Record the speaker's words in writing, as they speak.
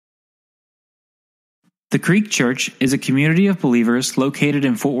The Creek Church is a community of believers located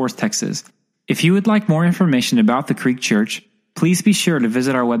in Fort Worth, Texas. If you would like more information about the Creek Church, please be sure to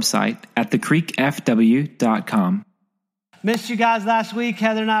visit our website at thecreekfw.com. Missed you guys last week.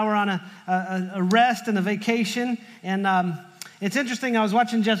 Heather and I were on a rest and a vacation. And it's interesting, I was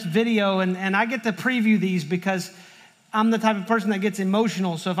watching Jeff's video, and I get to preview these because I'm the type of person that gets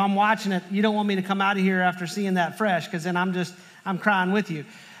emotional. So if I'm watching it, you don't want me to come out of here after seeing that fresh, because then I'm crying with you.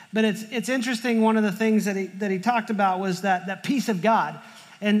 But it's interesting, one of the things that he talked about was that peace of God.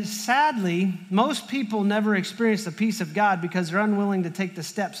 And sadly, most people never experience the peace of God because they're unwilling to take the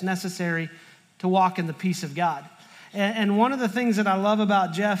steps necessary to walk in the peace of God. And one of the things that I love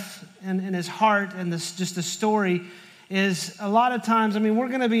about Jeff and his heart and just the story is a lot of times, we're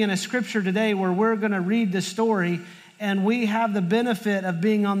going to be in a scripture today where we're going to read the story and we have the benefit of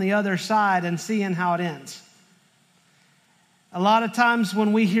being on the other side and seeing how it ends. A lot of times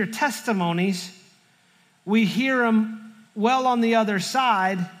when we hear testimonies, we hear them well on the other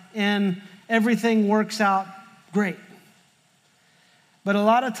side and everything works out great. But a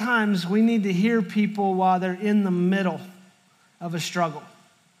lot of times we need to hear people while they're in the middle of a struggle,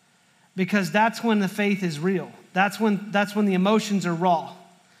 because that's when the faith is real. That's when the emotions are raw.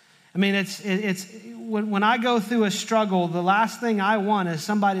 It's when I go through a struggle, the last thing I want is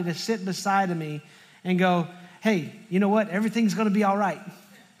somebody to sit beside of me and go, hey, you know what? Everything's going to be all right.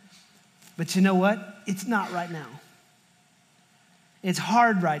 But you know what? It's not right now. It's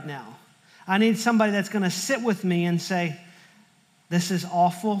hard right now. I need somebody that's going to sit with me and say, this is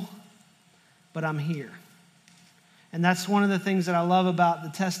awful, but I'm here. And that's one of the things that I love about the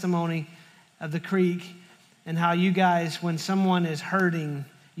testimony of the Creek, and how you guys, when someone is hurting,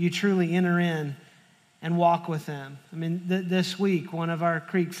 you truly enter in and walk with them. This week, one of our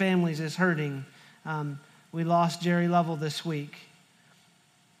Creek families is hurting. We lost Jerry Lovell this week.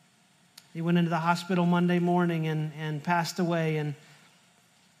 He went into the hospital Monday morning and passed away. And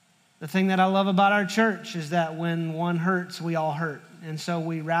the thing that I love about our church is that when one hurts, we all hurt. And so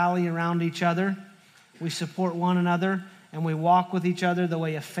we rally around each other, we support one another, and we walk with each other the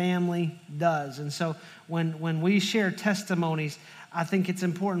way a family does. And so when we share testimonies, I think it's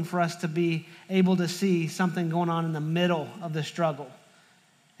important for us to be able to see something going on in the middle of the struggle.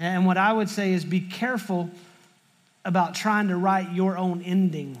 And what I would say is be careful about trying to write your own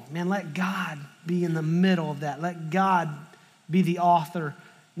ending. Man, let God be in the middle of that. Let God be the author,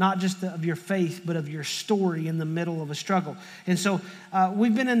 not just of your faith, but of your story in the middle of a struggle. And so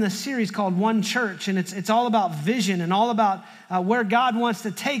we've been in this series called One Church, and it's all about vision and all about where God wants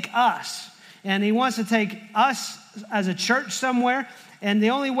to take us. And he wants to take us as a church somewhere. And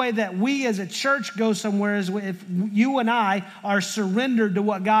the only way that we as a church go somewhere is if you and I are surrendered to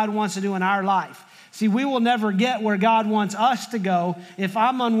what God wants to do in our life. See, we will never get where God wants us to go if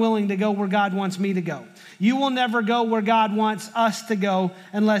I'm unwilling to go where God wants me to go. You will never go where God wants us to go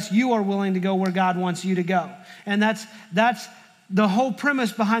unless you are willing to go where God wants you to go. And that's the whole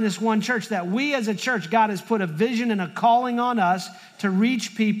premise behind this One Church, that we as a church, God has put a vision and a calling on us to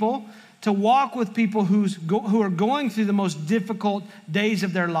reach people, to walk with people who are going through the most difficult days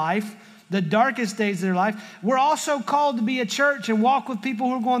of their life, the darkest days of their life. We're also called to be a church and walk with people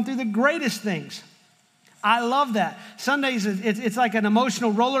who are going through the greatest things. I love that. Sundays, it's like an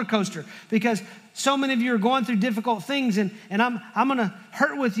emotional roller coaster, because so many of you are going through difficult things, and I'm going to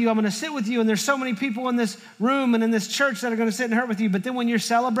hurt with you. I'm going to sit with you, and there's so many people in this room and in this church that are going to sit and hurt with you. But then when you're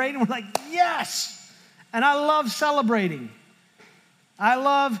celebrating, we're like, yes! And I love celebrating. I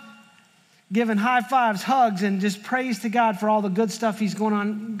love giving high fives, hugs, and just praise to God for all the good stuff he's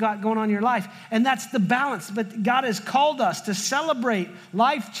got going on in your life. And that's the balance. But God has called us to celebrate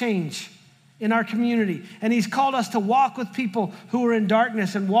life change in our community. And he's called us to walk with people who are in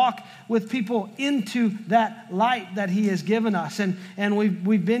darkness and walk with people into that light that he has given us. And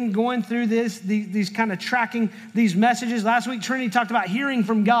we've been going through these kind of tracking these messages. Last week, Trinity talked about hearing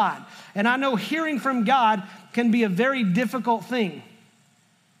from God. And I know hearing from God can be a very difficult thing.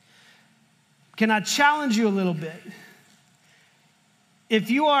 Can I challenge you a little bit?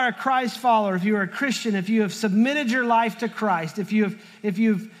 If you are a Christ follower, if you are a Christian, if you have submitted your life to Christ, if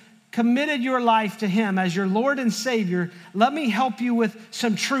you've committed your life to him as your Lord and Savior, let me help you with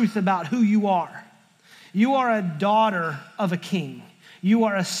some truth about who you are. You are a daughter of a king. You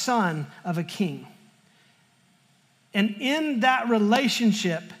are a son of a king. And in that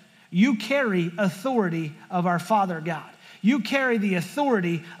relationship, you carry authority of our Father God. You carry the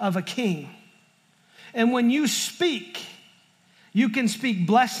authority of a king. And when you speak, you can speak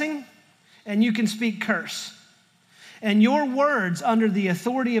blessing and you can speak curse. And your words under the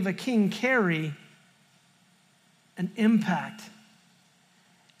authority of a king carry an impact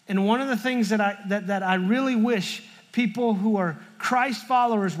And one of the things that I really wish people who are Christ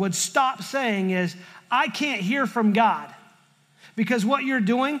followers would stop saying is, I can't hear from God. Because what you're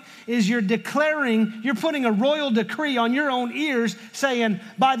doing is you're putting a royal decree on your own ears saying,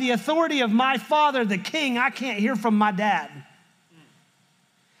 by the authority of my father, the king, I can't hear from my dad.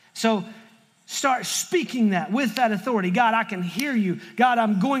 So start speaking that with that authority. God, I can hear you. God,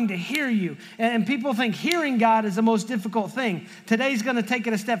 I'm going to hear you. And people think hearing God is the most difficult thing. Today's going to take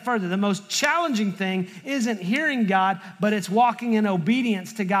it a step further. The most challenging thing isn't hearing God, but it's walking in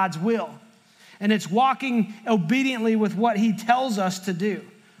obedience to God's will. And it's walking obediently with what he tells us to do.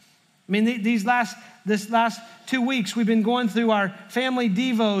 I mean, this last 2 weeks, we've been going through our family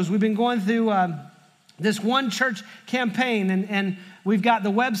devos. We've been going through this one church campaign. And we've got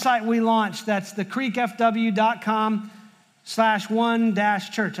the website we launched. That's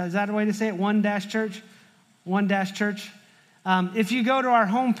thecreekfw.com/one-church. Is that a way to say it? One-church? One-church. If you go to our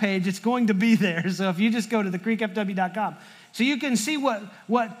homepage, it's going to be there. So if you just go to thecreekfw.com. So you can see what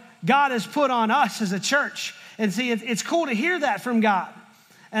God has put on us as a church. And see, it's cool to hear that from God.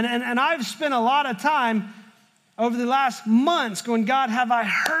 And I've spent a lot of time over the last months going, God, have I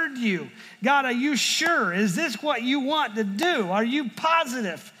heard you? God, are you sure? Is this what you want to do? Are you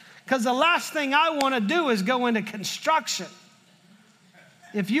positive? Because the last thing I want to do is go into construction.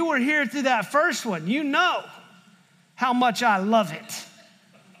 If you were here through that first one, you know how much I love it.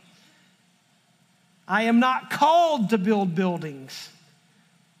 I am not called to build buildings.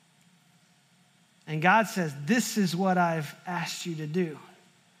 And God says, this is what I've asked you to do.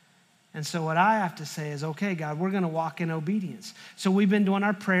 And so what I have to say is, okay, God, we're going to walk in obedience. So we've been doing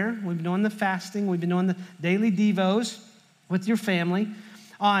our prayer. We've been doing the fasting. We've been doing the daily devos with your family.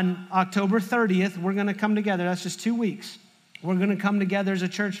 On October 30th, we're going to come together. That's just 2 weeks. We're going to come together as a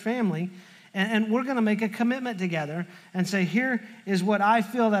church family, and we're going to make a commitment together and say, here is what I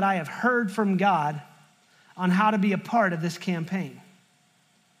feel that I have heard from God on how to be a part of this campaign.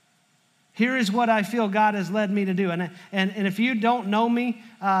 Here is what I feel God has led me to do. And if you don't know me,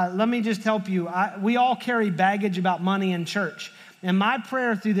 let me just help you. We all carry baggage about money in church. And my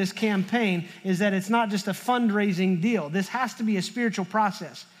prayer through this campaign is that it's not just a fundraising deal. This has to be a spiritual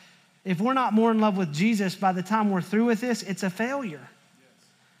process. If we're not more in love with Jesus by the time we're through with this, it's a failure.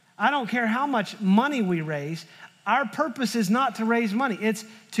 I don't care how much money we raise. Our purpose is not to raise money. It's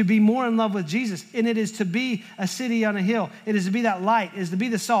to be more in love with Jesus. And it is to be a city on a hill. It is to be that light. It is to be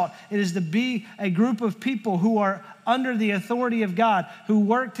the salt. It is to be a group of people who are under the authority of God, who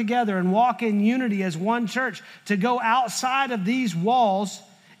work together and walk in unity as one church, to go outside of these walls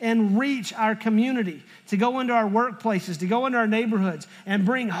and reach our community, to go into our workplaces, to go into our neighborhoods and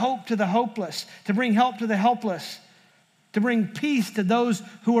bring hope to the hopeless, to bring help to the helpless, to bring peace to those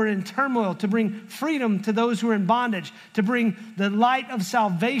who are in turmoil, to bring freedom to those who are in bondage, to bring the light of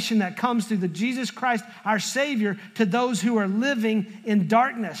salvation that comes through the Jesus Christ, our Savior, to those who are living in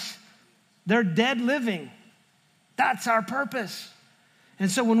darkness. They're dead living. That's our purpose.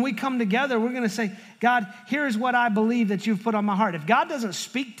 And so when we come together, we're going to say, God, here's what I believe that you've put on my heart. If God doesn't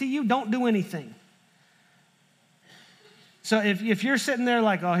speak to you, don't do anything. So if you're sitting there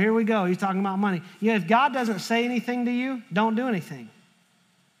like, oh, here we go, he's talking about money. Yeah, if God doesn't say anything to you, don't do anything.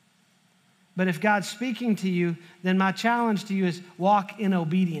 But if God's speaking to you, then my challenge to you is walk in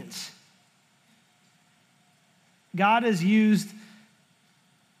obedience. God has used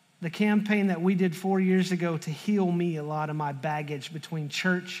the campaign that we did 4 years ago to heal me a lot of my baggage between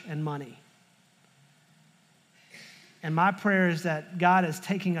church and money. And my prayer is that God is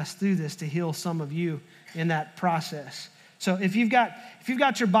taking us through this to heal some of you in that process. So if you've got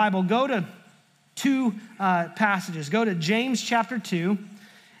your Bible, go to two passages. Go to James chapter 2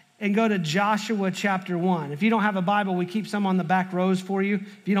 and go to Joshua chapter 1. If you don't have a Bible, we keep some on the back rows for you.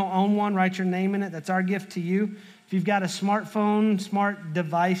 If you don't own one, write your name in it. That's our gift to you. If you've got a smartphone, smart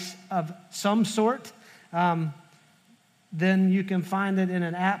device of some sort, then you can find it in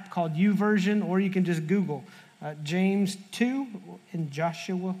an app called YouVersion, or you can just Google James 2 and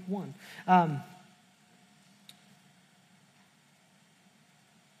Joshua 1.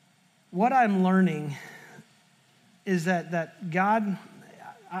 What I'm learning is that God,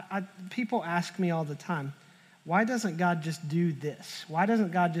 people ask me all the time, why doesn't God just do this? Why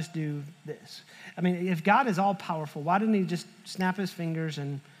doesn't God just do this? I mean, if God is all powerful, why didn't he just snap his fingers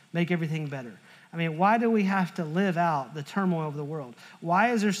and make everything better? I mean, why do we have to live out the turmoil of the world?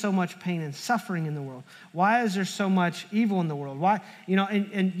 Why is there so much pain and suffering in the world? Why is there so much evil in the world? Why,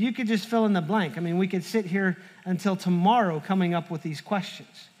 and you could just fill in the blank. I mean, we could sit here until tomorrow coming up with these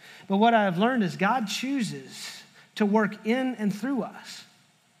questions. But what I've learned is God chooses to work in and through us.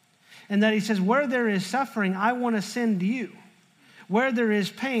 And that he says, where there is suffering, I want to send you. where there is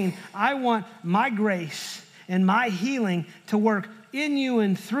pain, I want my grace and my healing to work in you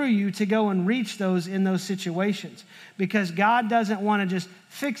and through you to go and reach those in those situations. Because God doesn't want to just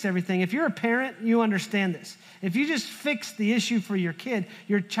fix everything. If you're a parent, you understand this. If you just fix the issue for your kid,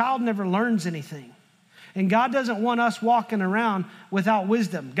 your child never learns anything. And God doesn't want us walking around without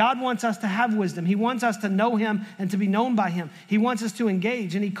wisdom. God wants us to have wisdom. He wants us to know him and to be known by him. He wants us to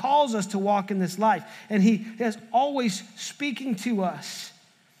engage, and he calls us to walk in this life. And he is always speaking to us.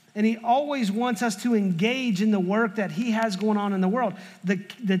 And he always wants us to engage in the work that he has going on in the world. The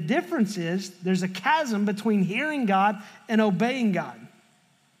difference is there's a chasm between hearing God and obeying God.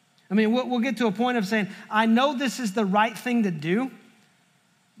 I mean, we'll get to a point of saying, I know this is the right thing to do,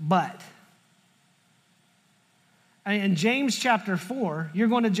 but... In James chapter 4, you're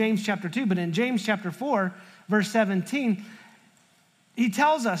going to James chapter 2, but in James chapter 4, verse 17, he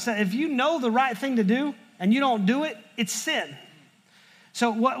tells us that if you know the right thing to do and you don't do it, it's sin.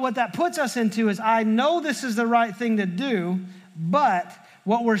 So what that puts us into is, I know this is the right thing to do, but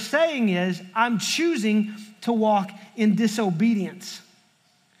what we're saying is, I'm choosing to walk in disobedience.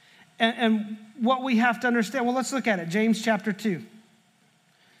 And what we have to understand, well, let's look at it. James chapter 2.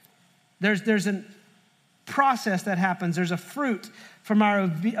 There's an process that happens. There's a fruit from our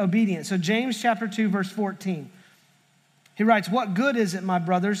obedience. So James chapter 2, verse 14. He writes, what good is it, my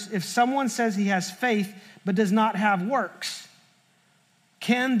brothers, if someone says he has faith but does not have works?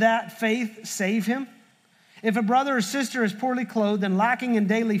 Can that faith save him? If a brother or sister is poorly clothed and lacking in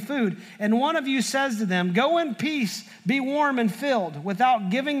daily food, and one of you says to them, go in peace, be warm and filled, without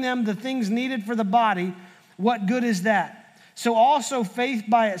giving them the things needed for the body, what good is that? So also faith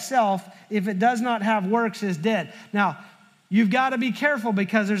by itself, if it does not have works, is dead. Now, you've got to be careful,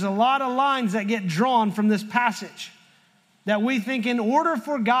 because there's a lot of lines that get drawn from this passage that we think in order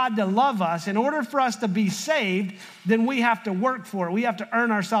for God to love us, in order for us to be saved, then we have to work for it. We have to earn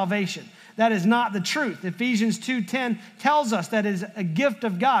our salvation. That is not the truth. Ephesians 2:10 tells us that it is a gift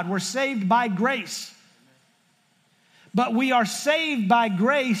of God. We're saved by grace. But we are saved by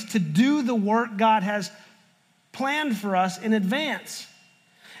grace to do the work God has planned for us in advance.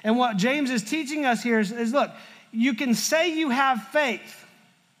 And what James is teaching us here is look, you can say you have faith,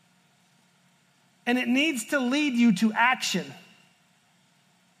 and it needs to lead you to action.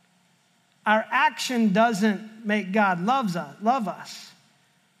 Our action doesn't make God love us.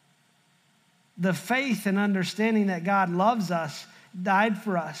 The faith and understanding that God loves us, died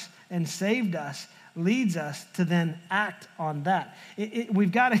for us, and saved us leads us to then act on that.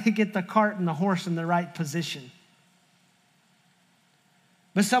 We've got to get the cart and the horse in the right position.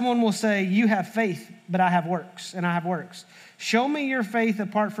 But someone will say, you have faith, but I have works, and I have works. Show me your faith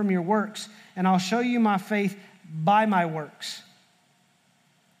apart from your works, and I'll show you my faith by my works.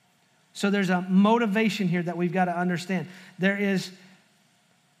 So there's a motivation here that we've got to understand.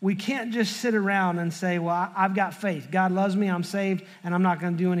 We can't just sit around and say, well, I've got faith. God loves me, I'm saved, and I'm not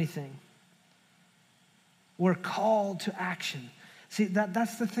going to do anything. We're called to action. See,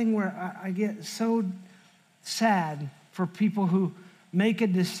 that's the thing where I get so sad for people who make a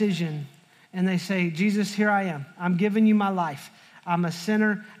decision and they say, Jesus, here I am. I'm giving you my life. I'm a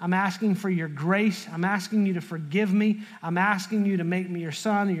sinner. I'm asking for your grace. I'm asking you to forgive me. I'm asking you to make me your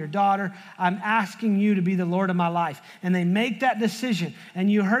son or your daughter. I'm asking you to be the Lord of my life. And they make that decision. And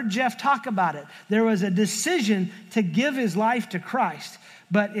you heard Jeff talk about it. There was a decision to give his life to Christ,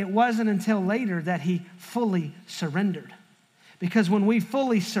 but it wasn't until later that he fully surrendered. Because when we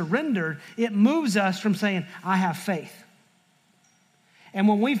fully surrendered, it moves us from saying, I have faith. And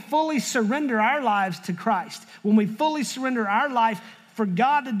when we fully surrender our lives to Christ, when we fully surrender our life for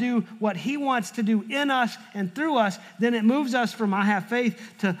God to do what he wants to do in us and through us, then it moves us from I have faith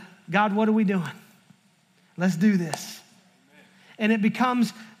to God, what are we doing? Let's do this. And it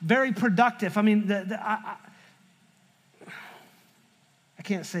becomes very productive. I mean, I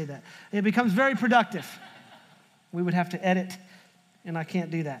can't say that. It becomes very productive. We would have to edit, and I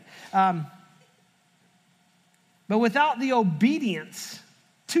can't do that. But without the obedience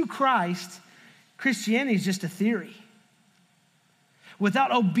to Christ, Christianity is just a theory.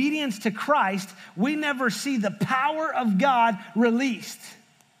 Without obedience to Christ, we never see the power of God released.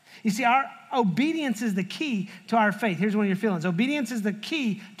 You see, our obedience is the key to our faith. Here's one of your feelings. Obedience is the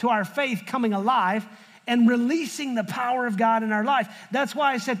key to our faith coming alive and releasing the power of God in our life. That's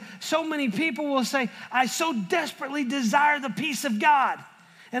why I said so many people will say, I so desperately desire the peace of God.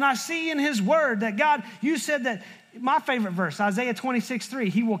 And I see in his word that God, you said that My favorite verse, Isaiah 26:3,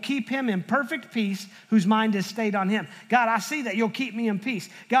 he will keep him in perfect peace whose mind is stayed on him. God, I see that you'll keep me in peace.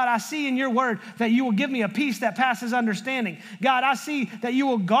 God, I see in your word that you will give me a peace that passes understanding. God, I see that you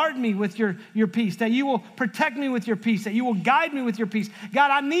will guard me with your peace, that you will protect me with your peace, that you will guide me with your peace. God,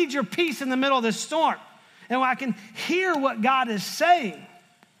 I need your peace in the middle of this storm. And I can hear what God is saying.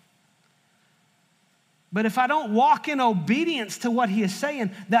 But if I don't walk in obedience to what he is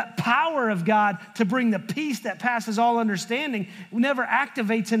saying, that power of God to bring the peace that passes all understanding never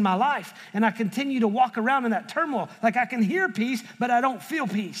activates in my life. And I continue to walk around in that turmoil. Like I can hear peace, but I don't feel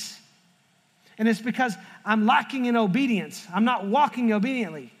peace. And it's because I'm lacking in obedience. I'm not walking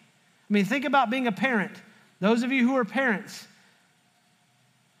obediently. I mean, think about being a parent. Those of you who are parents,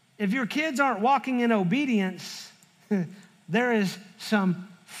 if your kids aren't walking in obedience, there is some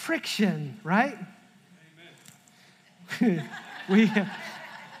friction, right? We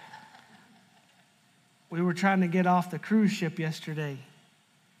were trying to get off the cruise ship yesterday,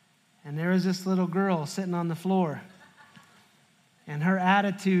 and there was this little girl sitting on the floor, and her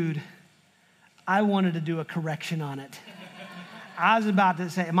attitude, I wanted to do a correction on it. I was about to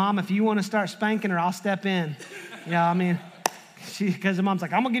say, Mom, if you want to start spanking her, I'll step in. Because the mom's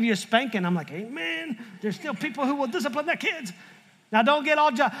like, I'm going to give you a spanking. I'm like, amen. There's still people who will discipline their kids. Now, don't get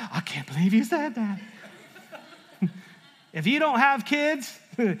all I can't believe you said that. If you don't have kids,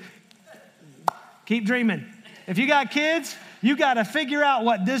 keep dreaming. If you got kids, you got to figure out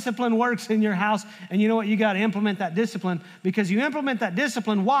what discipline works in your house. And you know what? You got to implement that discipline, because you implement that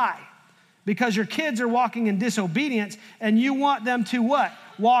discipline. Why? Because your kids are walking in disobedience, and you want them to what?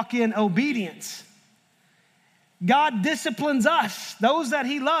 Walk in obedience. God disciplines us. Those that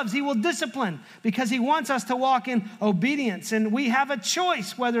he loves, he will discipline because he wants us to walk in obedience. And we have a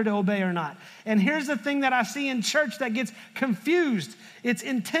choice whether to obey or not. And here's the thing that I see in church that gets confused. It's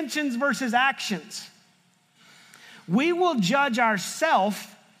intentions versus actions. We will judge ourselves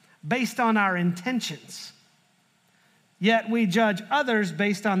based on our intentions, yet we judge others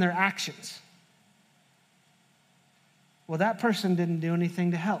based on their actions. Well, that person didn't do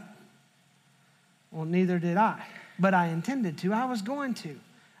anything to help. Well, neither did I, but I intended to. I was going to.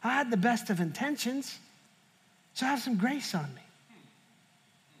 I had the best of intentions, so I have some grace on me.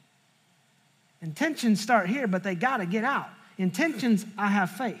 Intentions start here, but they got to get out. Intentions, I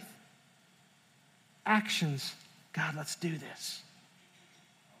have faith. Actions, God, let's do this.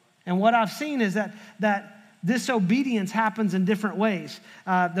 And what I've seen is that disobedience happens in different ways.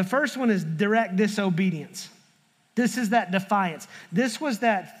 The first one is direct disobedience. This is that defiance. This was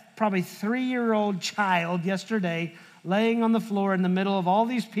that probably 3-year-old child yesterday laying on the floor in the middle of all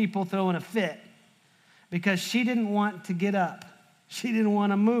these people throwing a fit because she didn't want to get up. She didn't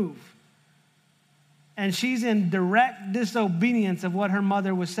want to move. And she's in direct disobedience of what her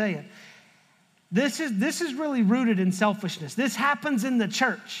mother was saying. This is really rooted in selfishness. This happens in the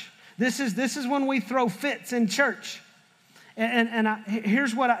church. This is when we throw fits in church.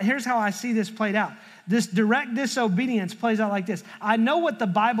 Here's how I see this played out. This direct disobedience plays out like this. I know what the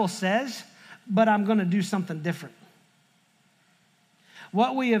Bible says, but I'm going to do something different.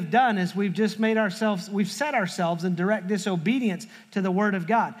 What we have done is we've set ourselves in direct disobedience to the Word of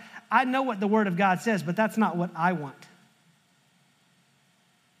God. I know what the Word of God says, but that's not what I want.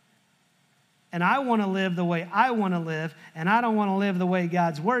 And I want to live the way I want to live, and I don't want to live the way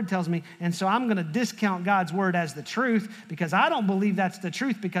God's Word tells me. And so I'm going to discount God's Word as the truth because I don't believe that's the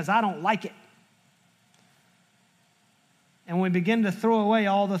truth because I don't like it. And we begin to throw away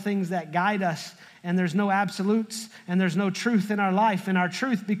all the things that guide us, and there's no absolutes, and there's no truth in our life, and our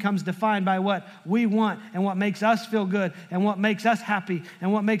truth becomes defined by what we want and what makes us feel good and what makes us happy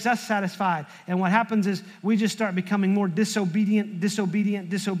and what makes us satisfied. And what happens is we just start becoming more disobedient.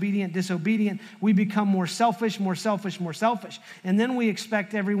 We become more selfish. And then we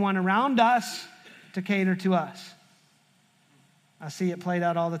expect everyone around us to cater to us. I see it played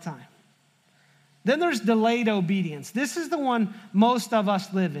out all the time. Then there's delayed obedience. This is the one most of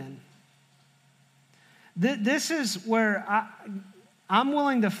us live in. This is where I'm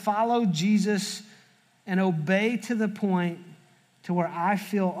willing to follow Jesus and obey to the point to where I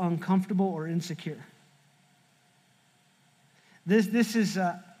feel uncomfortable or insecure. This is,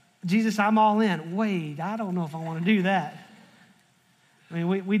 Jesus, I'm all in. Wait, I don't know if I want to do that. I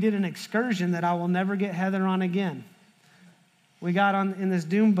mean, we did an excursion that I will never get Heather on again. We got in this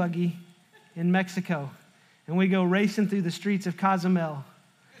dune buggy in Mexico, and we go racing through the streets of Cozumel,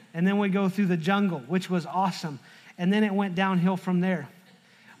 and then we go through the jungle, which was awesome, and then it went downhill from there.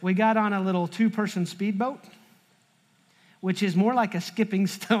 We got on a little 2-person speedboat, which is more like a skipping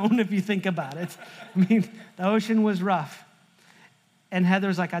stone if you think about it. I mean, the ocean was rough, and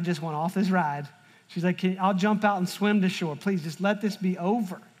Heather's like, I just want off this ride. She's like, I'll jump out and swim to shore. Please just let this be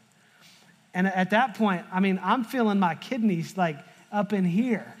over. And at that point, I mean, I'm feeling my kidneys like up in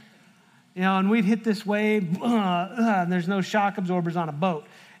here. You know, and we'd hit this wave, and there's no shock absorbers on a boat.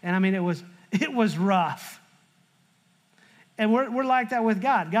 And I mean, it was rough. And we're like that with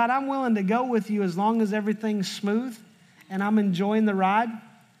God. God, I'm willing to go with you as long as everything's smooth and I'm enjoying the ride.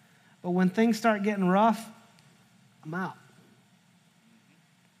 But when things start getting rough, I'm out.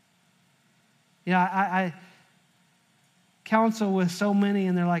 You know, I counsel with so many,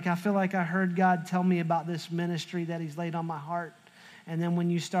 and they're like, I feel like I heard God tell me about this ministry that he's laid on my heart. And then when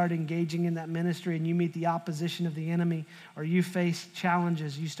you start engaging in that ministry and you meet the opposition of the enemy or you face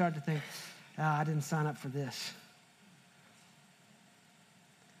challenges, you start to think, I didn't sign up for this.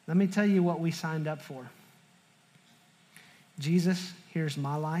 Let me tell you what we signed up for. Jesus, here's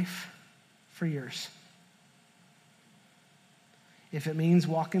my life for yours. If it means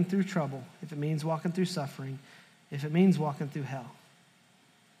walking through trouble, if it means walking through suffering, if it means walking through hell,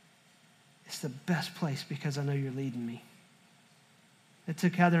 it's the best place because I know you're leading me. It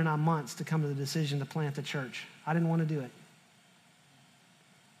took Heather and I months to come to the decision to plant the church. I didn't want to do it.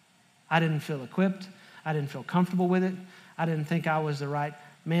 I didn't feel equipped. I didn't feel comfortable with it. I didn't think I was the right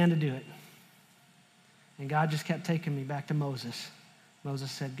man to do it. And God just kept taking me back to Moses.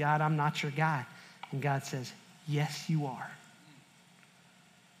 Moses said, God, I'm not your guy. And God says, yes, you are.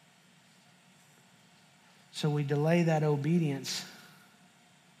 So we delay that obedience.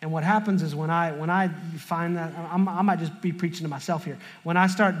 And what happens is when I find that, I might just be preaching to myself here. When I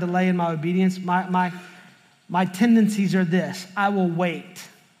start delaying my obedience, my tendencies are this. I will wait.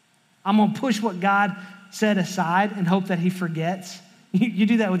 I'm going to push what God said aside and hope that he forgets. You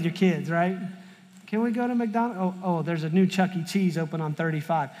do that with your kids, right? Can we go to McDonald's? Oh, there's a new Chuck E. Cheese open on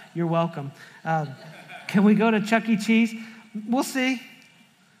 35. You're welcome. Can we go to Chuck E. Cheese? We'll see.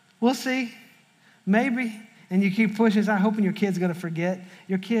 We'll see. Maybe. And you keep pushing, hoping your kid's going to forget.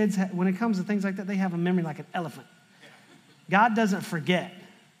 Your kids, when it comes to things like that, they have a memory like an elephant. God doesn't forget.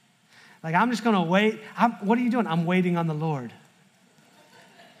 Like, I'm just going to wait. What are you doing? I'm waiting on the Lord.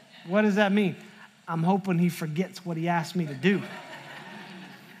 What does that mean? I'm hoping he forgets what he asked me to do.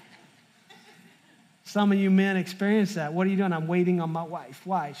 Some of you men experience that. What are you doing? I'm waiting on my wife.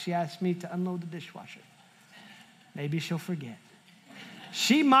 Why? She asked me to unload the dishwasher. Maybe she'll forget.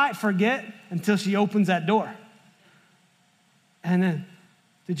 She might forget until she opens that door. And then,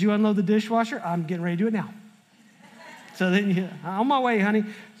 did you unload the dishwasher? I'm getting ready to do it now. So then, on my way, honey.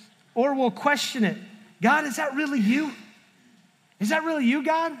 Or we'll question it. God, is that really you? Is that really you,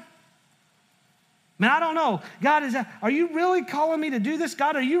 God? Man, I don't know. God, are you really calling me to do this?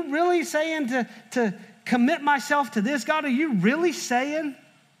 God, are you really saying to commit myself to this? God, are you really saying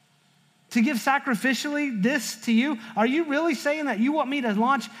to give sacrificially this to you? Are you really saying that you want me to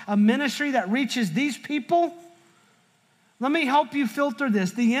launch a ministry that reaches these people? Let me help you filter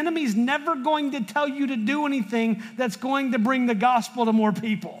this. The enemy's never going to tell you to do anything that's going to bring the gospel to more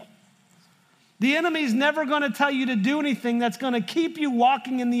people. The enemy's never going to tell you to do anything that's going to keep you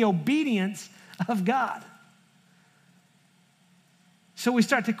walking in the obedience of God. So we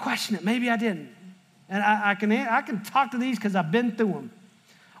start to question it. Maybe I didn't. And I can talk to these because I've been through them.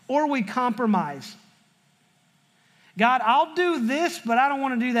 Or we compromise. God, I'll do this, but I don't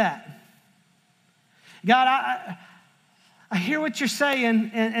want to do that. God, I hear what you're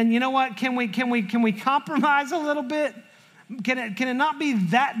saying, and you know what? Can we compromise a little bit? Can it not be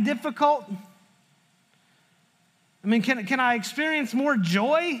that difficult? I mean, can I experience more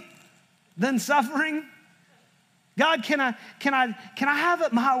joy than suffering? God, can I have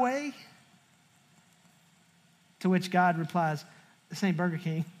it my way? To which God replies, this ain't Burger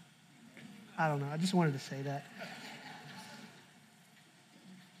King. I don't know. I just wanted to say that.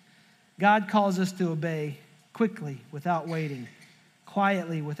 God calls us to obey quickly without waiting,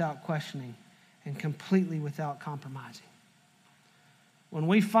 quietly without questioning, and completely without compromising. When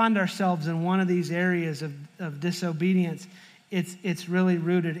we find ourselves in one of these areas of disobedience, it's really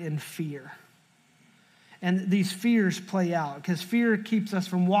rooted in fear. And these fears play out because fear keeps us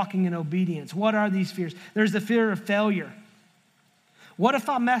from walking in obedience. What are these fears? There's the fear of failure. What if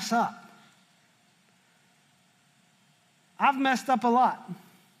I mess up? I've messed up a lot.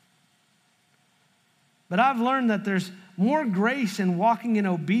 But I've learned that there's more grace in walking in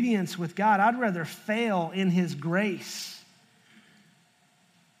obedience with God. I'd rather fail in his grace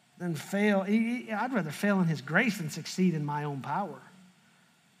than fail. I'd rather fail in his grace than succeed in my own power.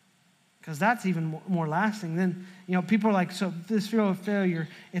 Because that's even more lasting. Then, people are like, so this fear of failure,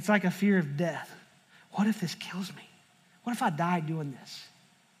 it's like a fear of death. What if this kills me? What if I die doing this?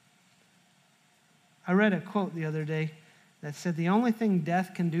 I read a quote the other day that said the only thing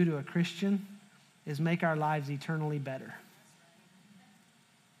death can do to a Christian is make our lives eternally better.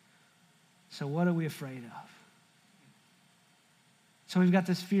 So what are we afraid of? So we've got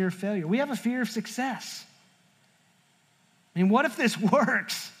this fear of failure. We have a fear of success. I mean, what if this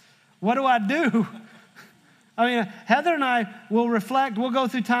works? What do I do? I mean, Heather and I will reflect. We'll go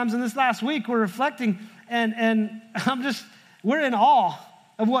through times, and this last week we're reflecting, and we're in awe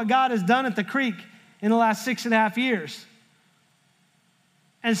of what God has done at the Creek in the last 6.5 years.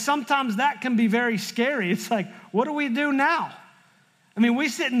 And sometimes that can be very scary. It's like, what do we do now? I mean, we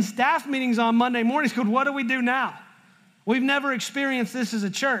sit in staff meetings on Monday mornings going, what do we do now? We've never experienced this as a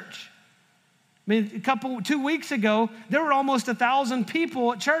church. I mean, 2 weeks ago, there were almost 1,000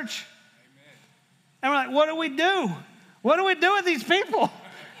 people at church. Amen. And we're like, what do we do? What do we do with these people?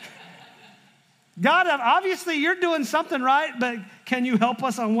 God, obviously you're doing something right, but can you help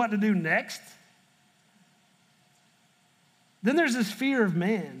us on what to do next? Then there's this fear of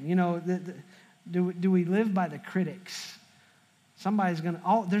man. You know, do we live by the critics?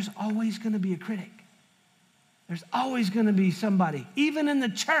 There's always going to be a critic. There's always going to be somebody, even in the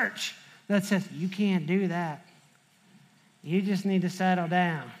church, that says, you can't do that. You just need to settle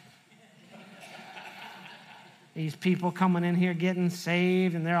down. These people coming in here getting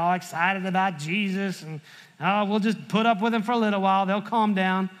saved, and they're all excited about Jesus, and we'll just put up with them for a little while. They'll calm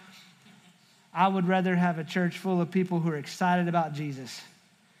down. I would rather have a church full of people who are excited about Jesus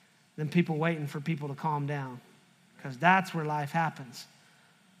than people waiting for people to calm down, because that's where life happens.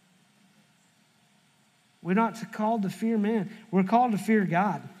 We're not called to fear man. We're called to fear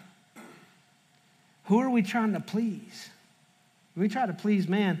God. Who are we trying to please? If we try to please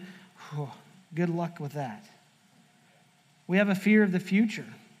man, good luck with that. We have a fear of the future.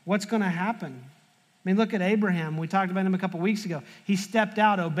 What's going to happen? I mean, look at Abraham. We talked about him a couple weeks ago. He stepped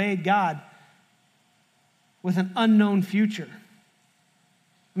out, obeyed God with an unknown future.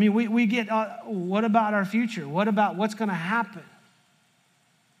 I mean, we get, what about our future? What about what's going to happen?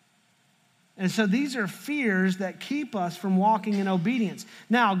 And so these are fears that keep us from walking in obedience.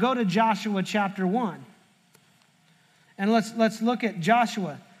 Now, go to Joshua chapter 1. And let's look at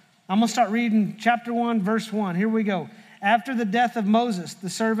Joshua. I'm going to start reading chapter 1, verse 1. Here we go. After the death of Moses, the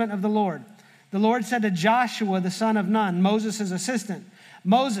servant of the Lord said to Joshua, the son of Nun, Moses' assistant,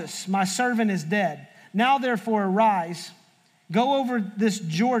 Moses, my servant is dead. Now, therefore, arise, go over this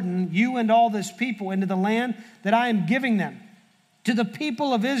Jordan, you and all this people, into the land that I am giving them, to the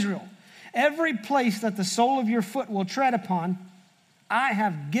people of Israel. Every place that the sole of your foot will tread upon, I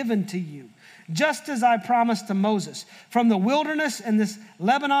have given to you, just as I promised to Moses. From the wilderness and this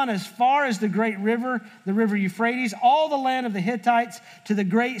Lebanon as far as the great river, the river Euphrates, all the land of the Hittites to the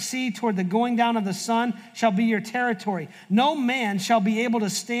great sea toward the going down of the sun shall be your territory. No man shall be able to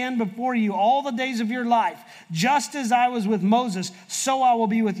stand before you all the days of your life. Just as I was with Moses, so I will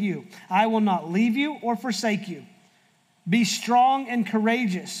be with you. I will not leave you or forsake you. Be strong and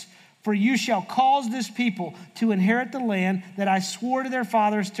courageous, for you shall cause this people to inherit the land that I swore to their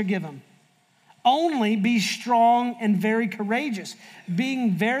fathers to give them. Only be strong and very courageous,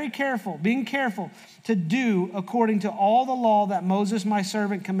 being careful to do according to all the law that Moses my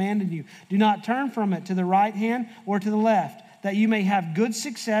servant commanded you. Do not turn from it to the right hand or to the left, that you may have good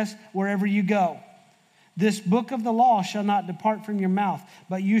success wherever you go. This book of the law shall not depart from your mouth,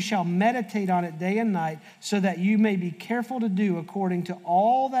 but you shall meditate on it day and night, so that you may be careful to do according to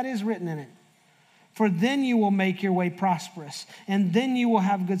all that is written in it. For then you will make your way prosperous, and then you will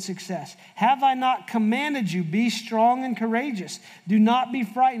have good success. Have I not commanded you, be strong and courageous? Do not be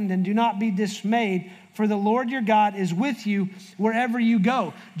frightened and do not be dismayed, for the Lord your God is with you wherever you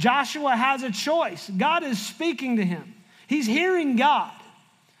go. Joshua has a choice. God is speaking to him. He's hearing God.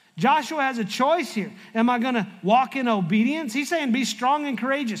 Joshua has a choice here. Am I going to walk in obedience? He's saying, be strong and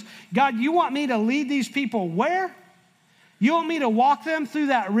courageous. God, you want me to lead these people where? You want me to walk them through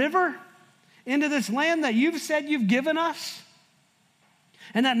that river into this land that you've said you've given us?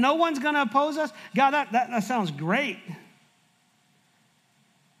 And that no one's going to oppose us? God, that sounds great.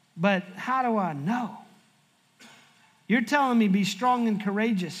 But how do I know? You're telling me be strong and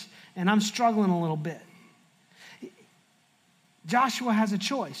courageous, and I'm struggling a little bit. Joshua has a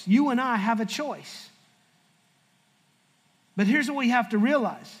choice. You and I have a choice. But here's what we have to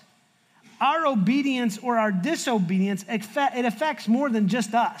realize. Our obedience or our disobedience, it affects more than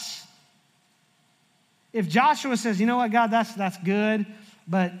just us. If Joshua says, you know what, God, that's good,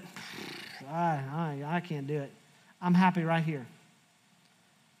 but I can't do it. I'm happy right here.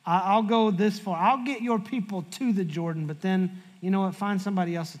 I'll go this far. I'll get your people to the Jordan, but then, you know what, find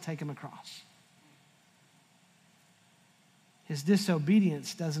somebody else to take them across. His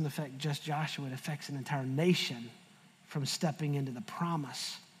disobedience doesn't affect just Joshua. It affects an entire nation from stepping into the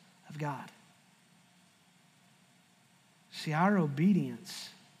promise of God. See, our obedience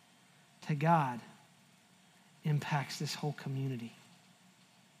to God impacts this whole community.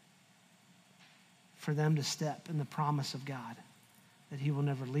 For them to step in the promise of God, that he will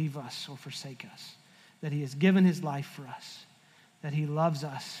never leave us or forsake us, that he has given his life for us, that he loves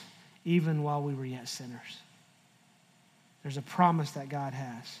us even while we were yet sinners. There's a promise that God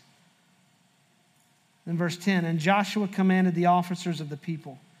has. In verse 10, and Joshua commanded the officers of the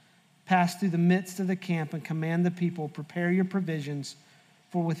people, pass through the midst of the camp and command the people, prepare your provisions,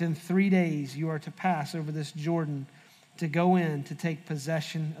 for within 3 days you are to pass over this Jordan to go in to take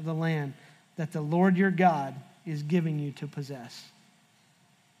possession of the land that the Lord your God is giving you to possess.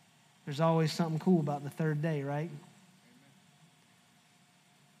 There's always something cool about the third day, right?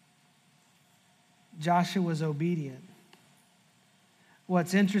 Joshua was obedient.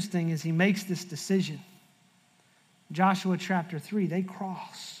 What's interesting is he makes this decision. Joshua chapter 3, they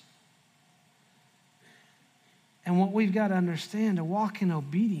cross. And what we've got to understand, to walk in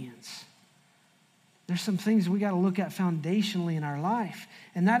obedience, there's some things we got to look at foundationally in our life,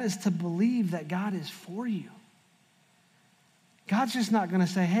 and that is to believe that God is for you. God's just not going to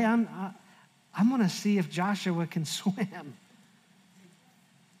say, hey, I'm going to see if Joshua can swim.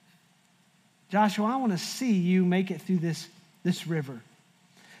 Joshua, I want to see you make it through this river.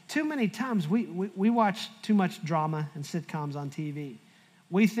 Too many times we watch too much drama and sitcoms on TV.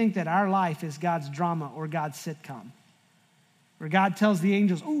 We think that our life is God's drama or God's sitcom, where God tells the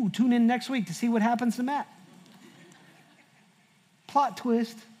angels, ooh, tune in next week to see what happens to Matt. Plot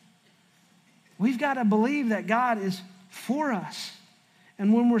twist. We've got to believe that God is for us.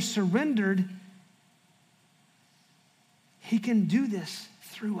 And when we're surrendered, he can do this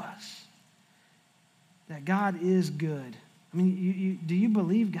through us. That God is good. I mean, do you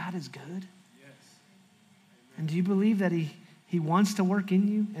believe God is good? Yes. And do you believe that he wants to work in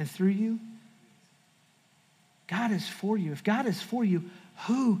you and through you? God is for you. If God is for you,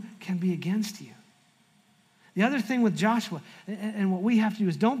 who can be against you? The other thing with Joshua, and what we have to do,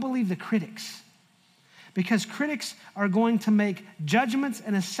 is don't believe the critics. Because critics are going to make judgments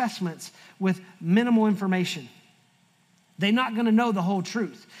and assessments with minimal information. They're not going to know the whole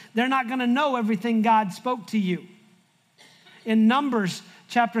truth. They're not going to know everything God spoke to you. In Numbers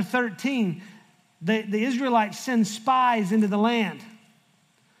chapter 13, the Israelites send spies into the land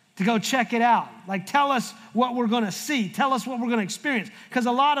to go check it out. Like, tell us what we're going to see. Tell us what we're going to experience. Because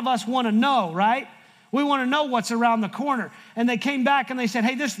a lot of us want to know, right? We want to know what's around the corner. And they came back and they said,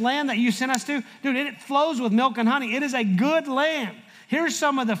 hey, this land that you sent us to, dude, it flows with milk and honey. It is a good land. Here's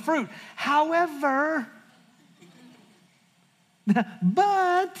some of the fruit. However,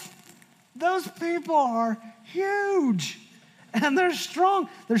 but those people are huge and they're strong.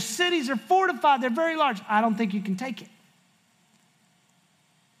 Their cities are fortified. They're very large. I don't think you can take it.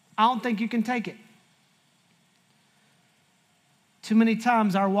 I don't think you can take it. Too many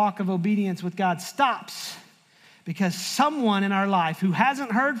times our walk of obedience with God stops because someone in our life who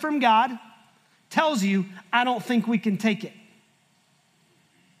hasn't heard from God tells you, I don't think we can take it.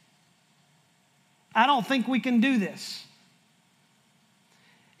 I don't think we can do this.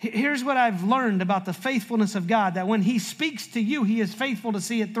 Here's what I've learned about the faithfulness of God, that when he speaks to you, he is faithful to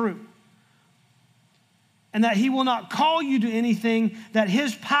see it through. And that he will not call you to anything that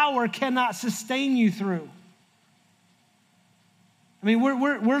his power cannot sustain you through. I mean,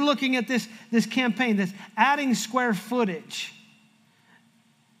 we're looking at this campaign, this adding square footage.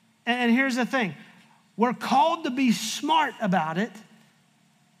 And here's the thing. We're called to be smart about it,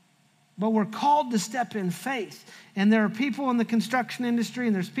 but we're called to step in faith. And there are people in the construction industry,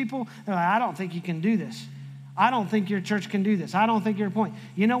 and there's people that are like, I don't think you can do this. I don't think your church can do this. I don't think you're a point.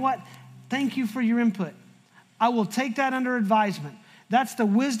 You know what? Thank you for your input. I will take that under advisement. That's the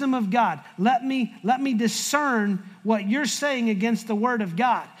wisdom of God. Let me discern what you're saying against the word of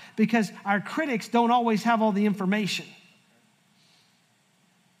God, because our critics don't always have all the information.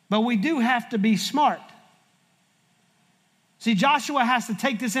 But we do have to be smart. See, Joshua has to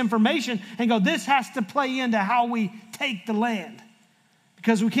take this information and go, this has to play into how we take the land.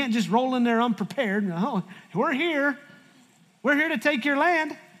 Because we can't just roll in there unprepared. No, we're here. We're here to take your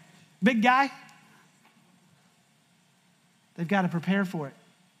land, big guy. They've got to prepare for it.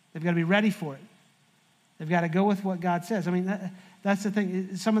 They've got to be ready for it. They've got to go with what God says. I mean, that's the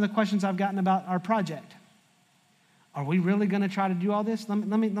thing. Some of the questions I've gotten about our project. Are we really going to try to do all this? Let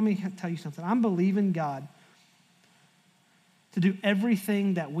me tell you something. I'm believing God to do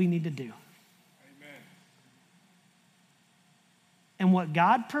everything that we need to do. Amen. And what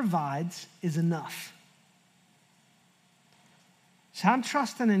God provides is enough. So I'm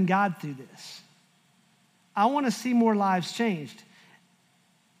trusting in God through this. I want to see more lives changed.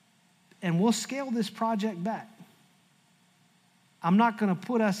 And we'll scale this project back. I'm not going to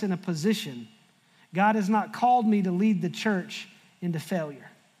put us in a position. God has not called me to lead the church into failure.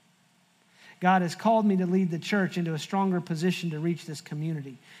 God has called me to lead the church into a stronger position to reach this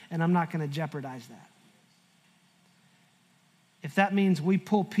community, and I'm not going to jeopardize that. If that means we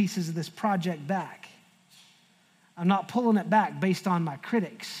pull pieces of this project back, I'm not pulling it back based on my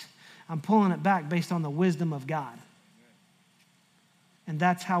critics. I'm pulling it back based on the wisdom of God. And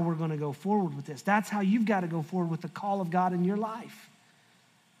that's how we're going to go forward with this. That's how you've got to go forward with the call of God in your life.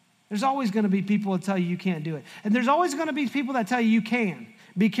 There's always going to be people that tell you can't do it. And there's always going to be people that tell you can.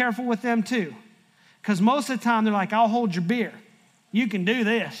 Be careful with them too. Because most of the time they're like, I'll hold your beer. You can do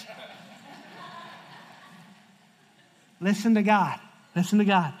this. Listen to God. Listen to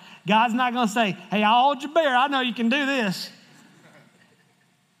God. God's not going to say, hey, I'll hold your beer. I know you can do this.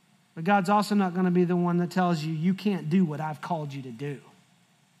 But God's also not going to be the one that tells you, you can't do what I've called you to do.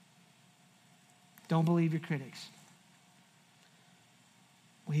 Don't believe your critics.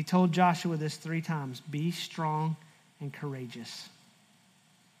 Well, he told Joshua this 3 times. Be strong and courageous.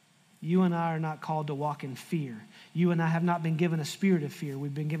 You and I are not called to walk in fear. You and I have not been given a spirit of fear.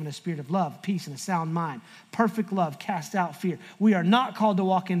 We've been given a spirit of love, peace, and a sound mind. Perfect love casts out fear. We are not called to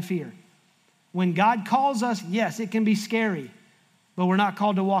walk in fear. When God calls us, yes, it can be scary, but we're not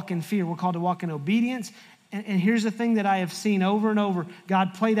called to walk in fear. We're called to walk in obedience. And here's the thing that I have seen over and over.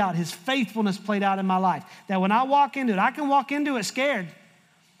 God played out, his faithfulness played out in my life. That when I walk into it, I can walk into it scared,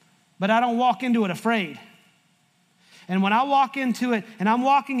 but I don't walk into it afraid. And when I walk into it and I'm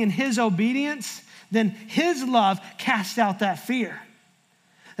walking in his obedience, then his love casts out that fear.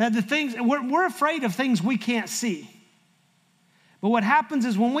 That the things, we're afraid of things we can't see. But what happens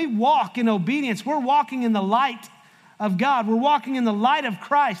is when we walk in obedience, we're walking in the light of God. We're walking in the light of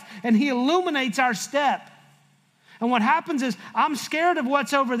Christ, and he illuminates our step. And what happens is I'm scared of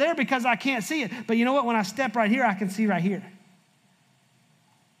what's over there because I can't see it. But you know what? When I step right here, I can see right here.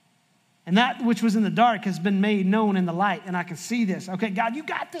 And that which was in the dark has been made known in the light, and I can see this. Okay, God, you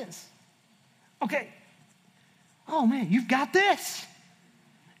got this. Okay. Oh, man, you've got this.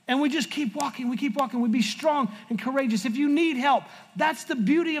 And we just keep walking. We keep walking. We be strong and courageous. If you need help, that's the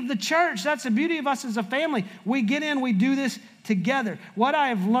beauty of the church. That's the beauty of us as a family. We get in, we do this together. What I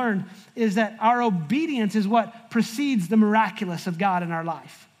have learned is that our obedience is what precedes the miraculous of God in our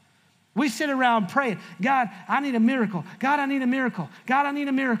life. We sit around praying, God, I need a miracle. God, I need a miracle. God, I need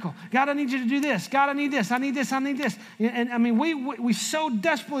a miracle. God, I need you to do this. God, I need this. I need this. I need this. And I mean, we so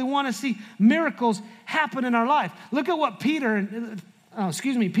desperately want to see miracles happen in our life. Look at what Peter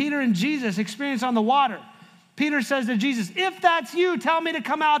and Jesus experienced on the water. Peter says to Jesus, if that's you, tell me to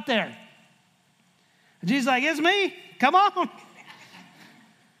come out there. And Jesus is like, it's me. Come on.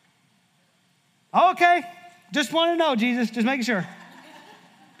 Okay. Just want to know, Jesus. Just making sure.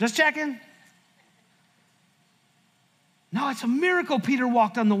 Just checking. No, it's a miracle Peter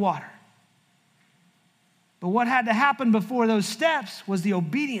walked on the water. But what had to happen before those steps was the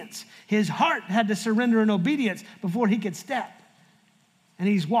obedience. His heart had to surrender in obedience before he could step. And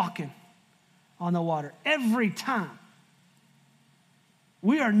he's walking on the water every time.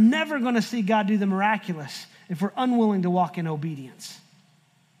 We are never going to see God do the miraculous if we're unwilling to walk in obedience.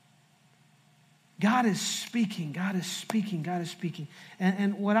 God is speaking, God is speaking, God is speaking.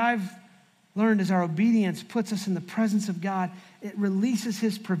 And what I've learned is our obedience puts us in the presence of God. It releases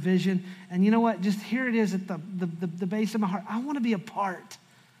his provision. And you know what? Just here it is at the base of my heart. I want to be a part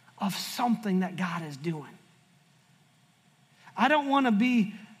of something that God is doing. I don't want to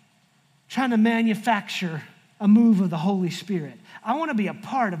be trying to manufacture a move of the Holy Spirit. I want to be a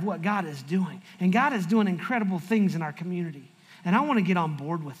part of what God is doing. And God is doing incredible things in our community. And I want to get on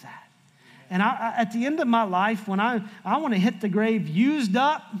board with that. And at the end of my life, when I want to hit the grave used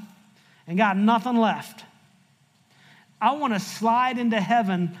up and got nothing left, I want to slide into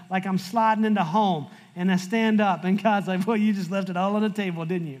heaven like I'm sliding into home. And I stand up and God's like, well, you just left it all on the table,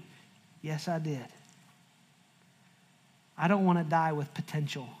 didn't you? Yes, I did. I don't want to die with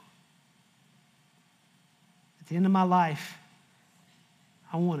potential. At the end of my life,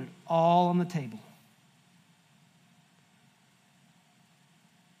 I want it all on the table.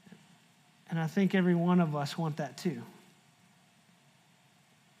 And I think every one of us want that too.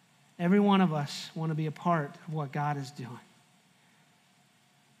 Every one of us want to be a part of what God is doing.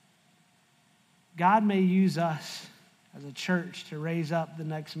 God may use us as a church to raise up the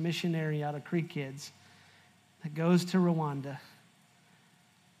next missionary out of Creek Kids that goes to Rwanda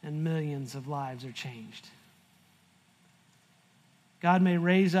and millions of lives are changed. God may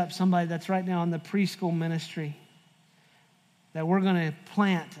raise up somebody that's right now in the preschool ministry that we're going to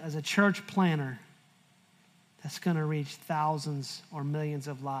plant as a church planner that's going to reach thousands or millions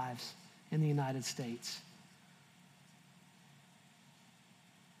of lives in the United States.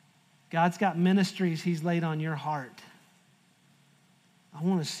 God's got ministries He's laid on your heart. I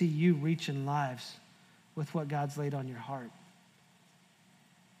want to see you reaching lives with what God's laid on your heart.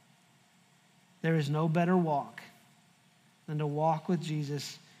 There is no better walk than to walk with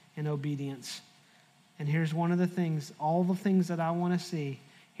Jesus in obedience. And here's one of the things, all the things that I want to see,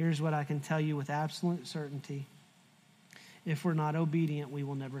 here's what I can tell you with absolute certainty. If we're not obedient, we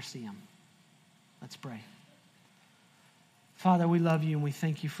will never see Him. Let's pray. Father, we love you and we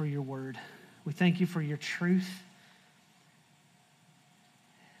thank you for your word. We thank you for your truth.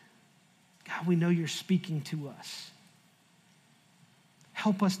 God, we know you're speaking to us.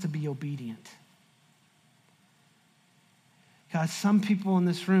 Help us to be obedient. God, some people in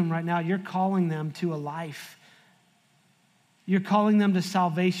this room right now, you're calling them to a life. You're calling them to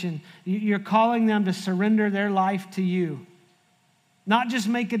salvation. You're calling them to surrender their life to you. Not just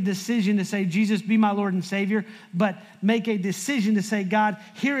make a decision to say, Jesus, be my Lord and Savior, but make a decision to say, God,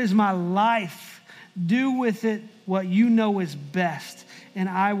 here is my life. Do with it what you know is best, and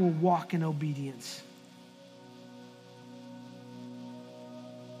I will walk in obedience.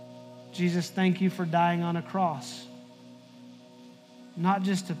 Jesus, thank you for dying on a cross. Not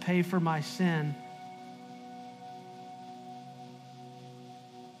just to pay for my sin,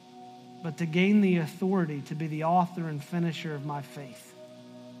 but to gain the authority to be the author and finisher of my faith.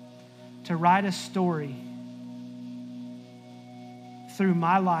 To write a story through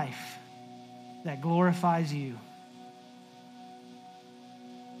my life that glorifies you.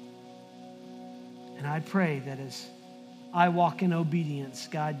 And I pray that as I walk in obedience,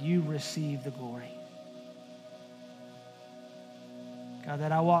 God, you receive the glory. God,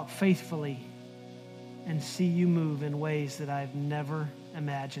 that I walk faithfully and see you move in ways that I've never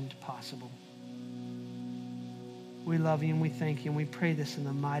imagined possible. We love you and we thank you and we pray this in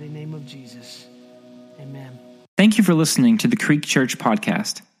the mighty name of Jesus. Amen. Thank you for listening to the Creek Church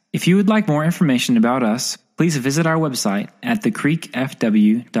Podcast. If you would like more information about us, please visit our website at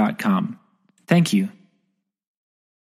thecreekfw.com. Thank you.